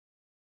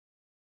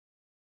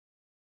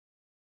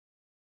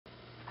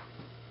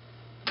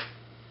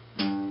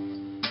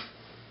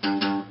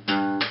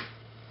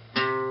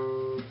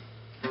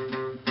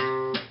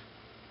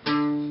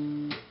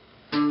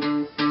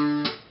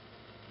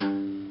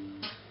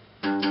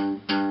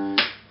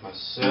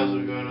Cells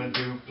are gonna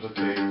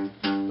duplicate,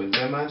 but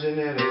they're my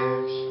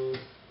genetics.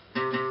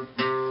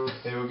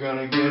 They were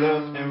gonna get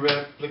up and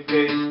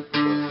replicate,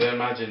 but they're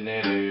my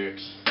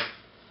genetics.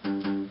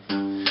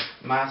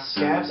 My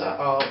scabs are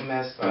all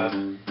messed up,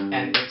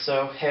 and it's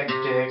so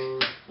hectic.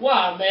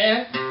 Why,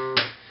 man?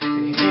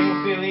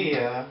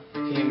 Hemophilia,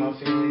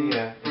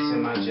 it's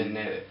in my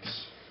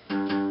genetics.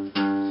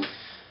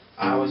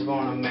 I was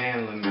born a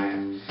manly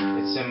man,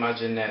 it's in my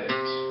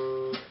genetics.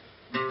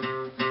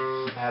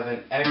 I have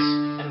an X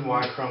and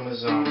Y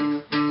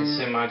chromosome, it's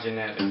in my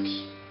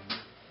genetics.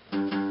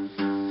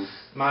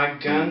 My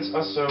guns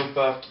are so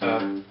buffed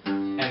up,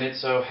 and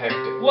it's so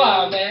hectic.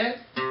 Why, man?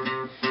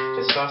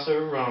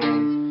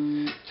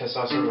 Testosterone,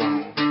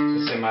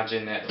 it's in my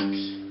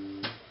genetics.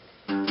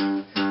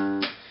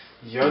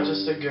 You're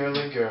just a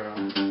girly girl,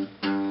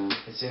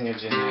 it's in your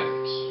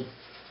genetics.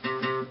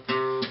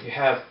 You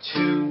have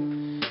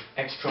 2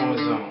 X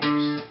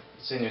chromosomes,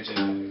 it's in your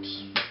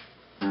genetics.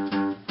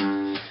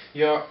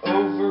 Your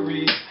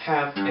ovaries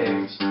have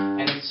eggs,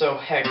 and it's so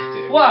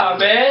hectic. Why,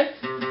 man?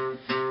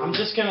 I'm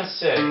just gonna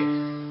say,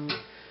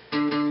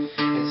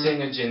 it's in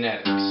your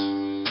genetics.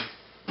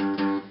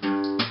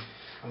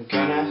 I'm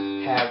gonna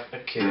have a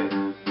kid,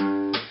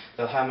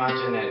 they'll have my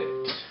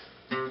genetics.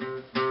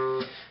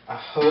 I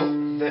hope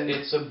that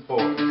it's a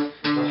boy,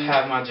 they'll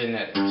have my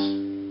genetics.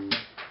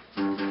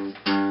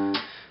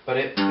 But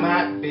it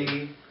might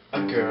be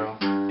a girl,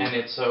 and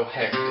it's so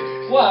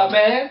hectic. Why,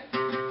 man?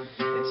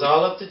 It's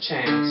all up to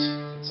chance,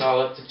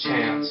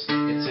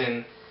 it's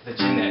in the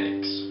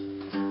genetics.